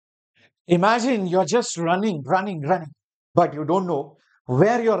Imagine you're just running, but you don't know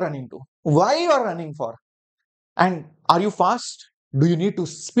where you're running to, why you're running for, and are you fast? Do you need to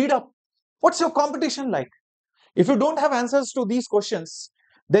speed up? What's your competition like? If you don't have answers to these questions,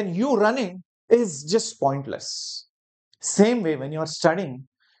 then you running is just pointless. Same way, when you're studying,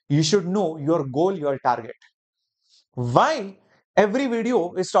 you should know your goal, your target. Why every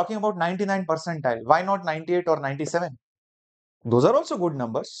video is talking about 99 percentile? Why not 98 or 97? Those are also good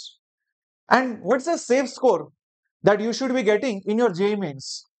numbers. And what's the safe score that you should be getting in your JEE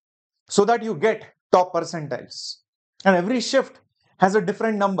Mains so that you get top percentiles? And every shift has a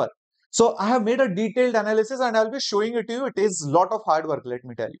different number. So I have made a detailed analysis and I'll be showing it to you. It is a lot of hard work, let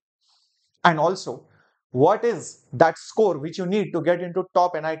me tell you. And also, what is that score which you need to get into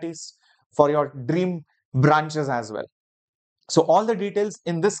top NITs for your dream branches as well? So all the details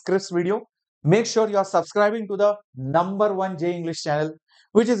in this Chris video. Make sure you are subscribing to the #1 J English channel,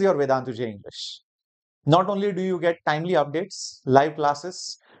 which is your Vedantu J English. Not only do you get timely updates, live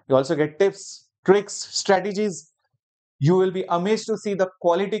classes, you also get tips, tricks, strategies. You will be amazed to see the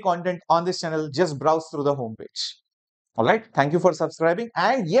quality content on this channel. Just browse through the homepage. All right. Thank you for subscribing.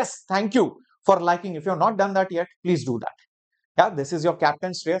 And yes, thank you for liking. If you have not done that yet, please do that. Yeah, this is your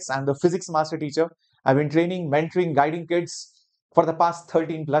Captain Shreyas. I'm the physics master teacher. I've been training, mentoring, guiding kids for the past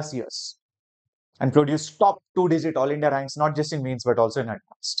 13 plus years and produced top 2-digit All India ranks, not just in mains, but also in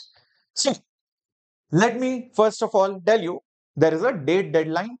advanced. So let me first of all tell you, there is a date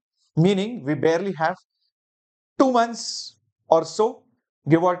deadline, meaning we barely have 2 months or so,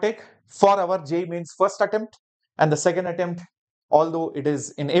 give or take, for our JEE Mains first attempt. And the second attempt, although it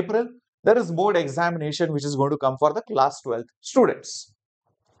is in April, there is board examination which is going to come for the class 12th students.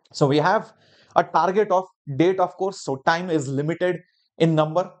 So we have a target of date, of course. So time is limited in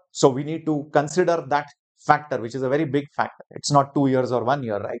number. So we need to consider that factor, which is a very big factor. It's not 2 years or 1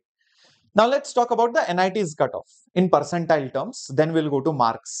 year, right? Now let's talk about the NITs cutoff in percentile terms. Then we'll go to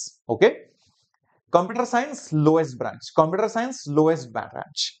marks. Okay. Computer science, lowest branch. Computer science, lowest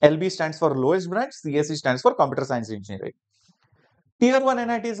branch. LB stands for lowest branch. CSE stands for computer science engineering. Tier 1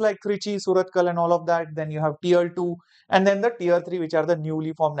 NITs like Trichy, Surathkal and all of that. Then you have Tier 2 and then the Tier 3, which are the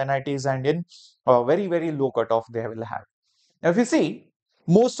newly formed NITs, and in very, very low cutoff they will have. Now, if you see,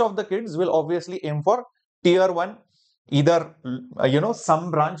 most of the kids will obviously aim for Tier 1, either,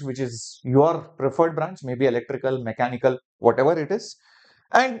 some branch which is your preferred branch, maybe electrical, mechanical, whatever it is.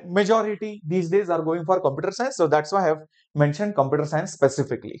 And majority these days are going for computer science. So that's why I have mentioned computer science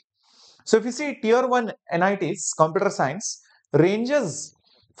specifically. So if you see Tier 1 NITs, computer science ranges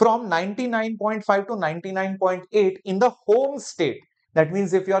from 99.5 to 99.8 in the home state. That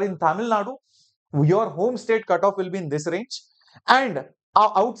means if you are in Tamil Nadu, your home state cutoff will be in this range. And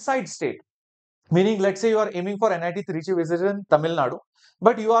outside state, meaning let's say you are aiming for NIT Trichy, which is in Tamil Nadu,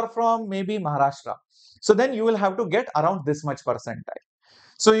 but you are from maybe Maharashtra. So then you will have to get around this much percentile.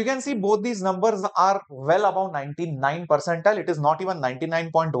 So you can see both these numbers are well above 99 percentile. It is not even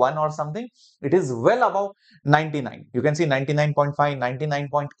 99.1 or something. It is well above 99. You can see 99.5,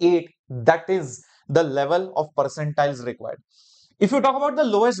 99.8. That is the level of percentiles required. If you talk about the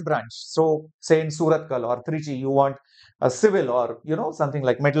lowest branch, so say in Surathkal or Trichy, you want a civil or something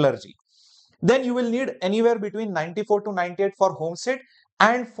like metallurgy, then you will need anywhere between 94 to 98 for home state,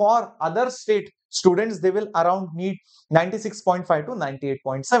 and for other state students they will around need 96.5 to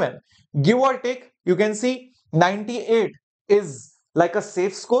 98.7. Give or take, you can see 98 is like a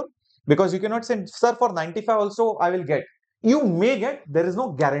safe score, because you cannot say, sir, for 95 also I will get. You may get, there is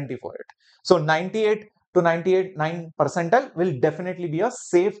no guarantee for it. So 98 to 98.9 percentile will definitely be a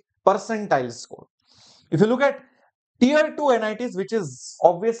safe percentile score. If you look at Tier 2 NITs, which is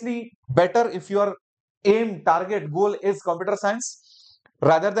obviously better if your aim, target, goal is computer science,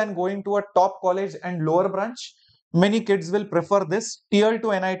 rather than going to a top college and lower branch, many kids will prefer this Tier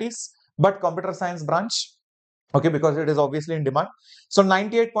 2 NITs, but computer science branch. Okay, because it is obviously in demand. So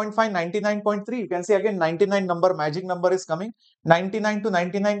 98.5, 99.3, you can see again 99 number, magic number is coming. 99 to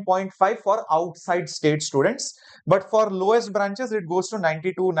 99.5 for outside state students. But for lowest branches, it goes to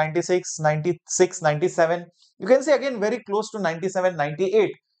 92, 96, 96, 97. You can see again very close to 97,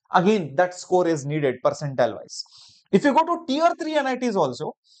 98. Again, that score is needed percentile wise. If you go to Tier 3 NITs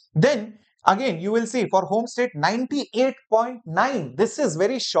also, then again, you will see for home state 98.9. This is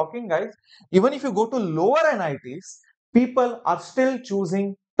very shocking, guys. Even if you go to lower NITs, people are still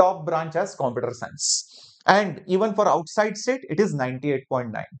choosing top branch as computer science. And even for outside state, it is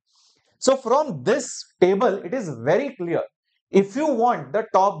 98.9. So from this table, it is very clear. If you want the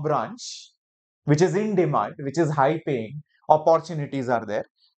top branch, which is in demand, which is high paying, opportunities are there,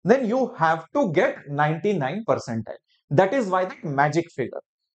 then you have to get 99 percentile. That is why that magic figure.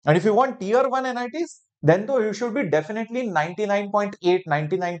 And if you want tier 1 NITs, then though you should be definitely 99.8,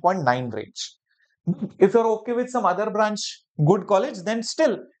 99.9 range. If you're okay with some other branch, good college, then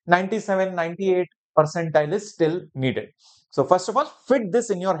still 97, 98 percentile is still needed. So first of all, fit this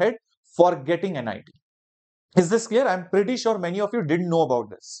in your head for getting NIT. Is this clear? I'm pretty sure many of you didn't know about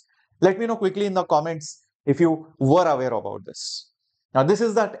this. Let me know quickly in the comments if you were aware about this. Now, this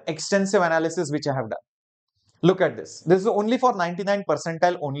is that extensive analysis which I have done. Look at this. This is only for 99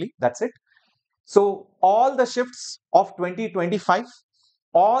 percentile only. That's it. So all the shifts of 2025,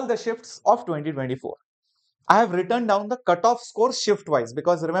 all the shifts of 2024. I have written down the cutoff score shift wise,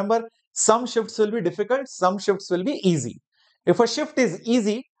 because remember, some shifts will be difficult, some shifts will be easy. If a shift is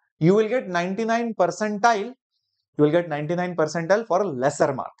easy, you will get 99 percentile. You will get 99 percentile for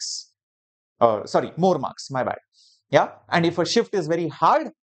lesser marks. Sorry, more marks, my bad. Yeah. And if a shift is very hard,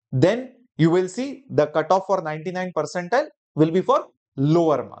 then you will see the cutoff for 99 percentile will be for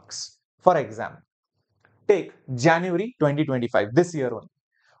lower marks. For example, take January 2025, this year only.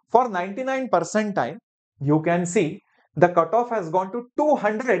 For 99 percentile, you can see the cutoff has gone to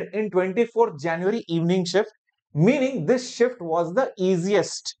 200 in 24th January evening shift, meaning this shift was the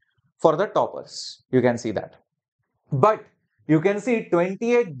easiest for the toppers. You can see that. But you can see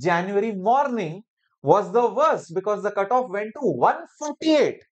 28th January morning was the worst because the cutoff went to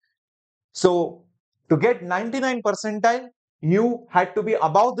 148. So to get 99 percentile, you had to be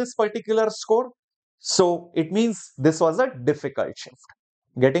above this particular score. So it means this was a difficult shift.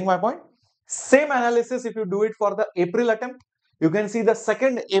 Getting my point? Same analysis if you do it for the April attempt. You can see the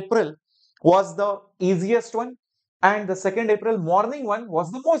 2nd April was the easiest one and the 2nd April morning one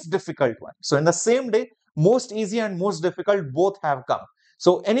was the most difficult one. So in the same day, most easy and most difficult both have come.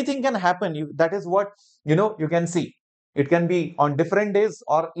 So anything can happen. That is what you can see. It can be on different days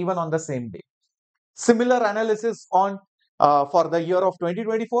or even on the same day. Similar analysis on for the year of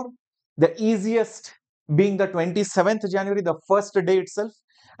 2024. The easiest being the 27th January, the first day itself,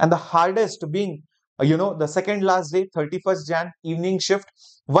 and the hardest being the second last day, 31st Jan evening shift,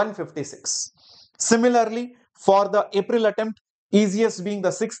 156. Similarly, for the April attempt, easiest being the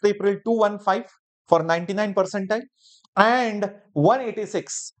 6th April 215 for 99 percentile and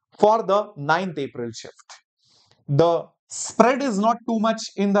 186 for the 9th April shift. The spread is not too much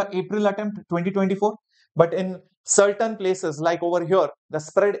in the April attempt 2024, but in certain places like over here, the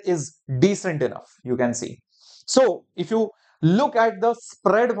spread is decent enough, you can see. So if you look at the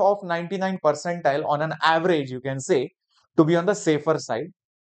spread of 99 percentile on an average, you can say, to be on the safer side,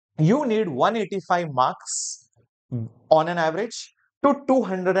 you need 185 marks on an average to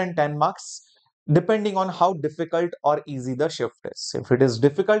 210 marks, depending on how difficult or easy the shift is. If it is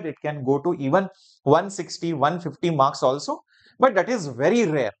difficult, it can go to even 160, 150 marks also, but that is very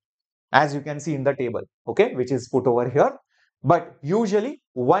rare, as you can see in the table, okay, which is put over here. But usually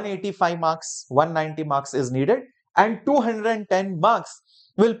 185 marks, 190 marks is needed, and 210 marks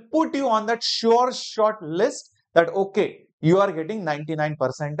will put you on that sure shot list that, okay, you are getting 99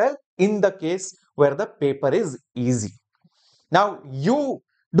 percentile in the case where the paper is easy. Now, you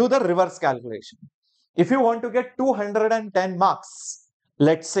do the reverse calculation. If you want to get 210 marks,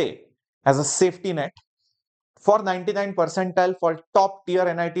 let's say, as a safety net, for 99 percentile for top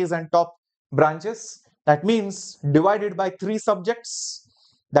tier NITs and top branches, that means divided by 3 subjects,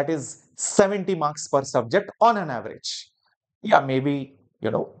 that is 70 marks per subject on an average. Yeah, maybe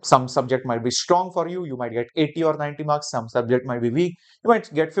some subject might be strong for you, you might get 80 or 90 marks, some subject might be weak, you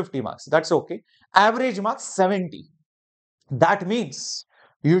might get 50 marks, that's okay. Average marks 70. That means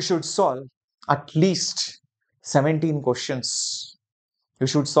you should solve at least 17 questions. You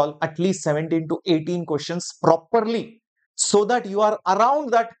should solve at least 17 to 18 questions properly so that you are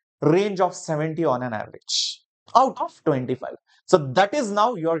around that range of 70 on an average out of 25. So that is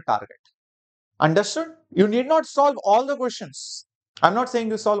now your target. Understood? You need not solve all the questions. I'm not saying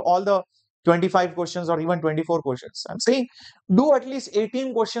you solve all the 25 questions or even 24 questions. I'm saying do at least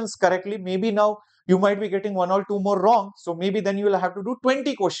 18 questions correctly. Maybe now you might be getting 1 or 2 more wrong. So maybe then you will have to do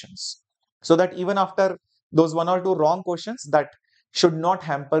 20 questions. So that even after those 1 or 2 wrong questions, that should not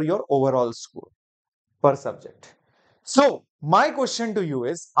hamper your overall score per subject. So my question to you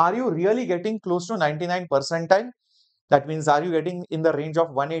is, are you really getting close to 99 percentile? That means, are you getting in the range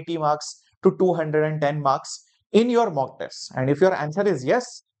of 180 marks to 210 marks in your mock test? And if your answer is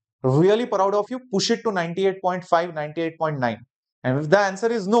yes, really proud of you, push it to 98.5, 98.9. And if the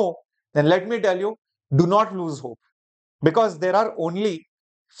answer is no, then let me tell you, do not lose hope, because there are only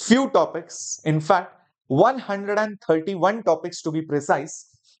few topics, in fact 131 topics to be precise,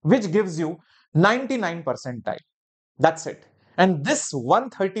 which gives you 99 percentile. That's it. And this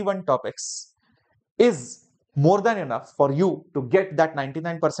 131 topics is more than enough for you to get that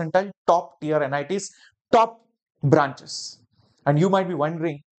 99 percentile, top tier NITs, top branches. And you might be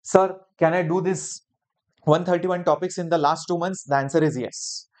wondering, sir, can I do this 131 topics in the last 2 months? The answer is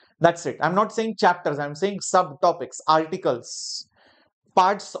yes. That's it. I'm not saying chapters, I'm saying subtopics, articles,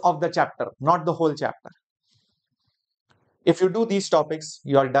 parts of the chapter, not the whole chapter. If you do these topics,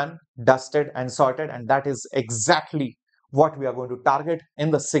 you are done, dusted, and sorted, and that is exactly what we are going to target in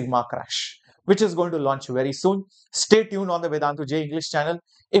the Sigma Crash, which is going to launch very soon. Stay tuned on the Vedantu J English channel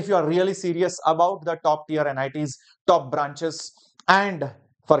if you are really serious about the top tier NITs, top branches, and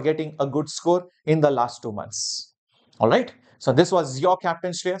for getting a good score in the last 2 months. All right. So this was your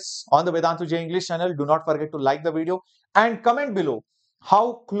Captain Shreyas on the Vedantu J English channel. Do not forget to like the video and comment below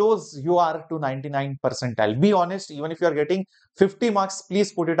how close you are to 99 percentile. Be honest, even if you are getting 50 marks,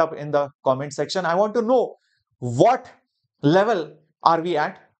 please put it up in the comment section. I want to know what level are we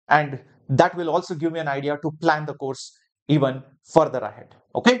at, and that will also give me an idea to plan the course even further ahead.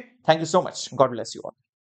 Okay, thank you so much. God bless you all.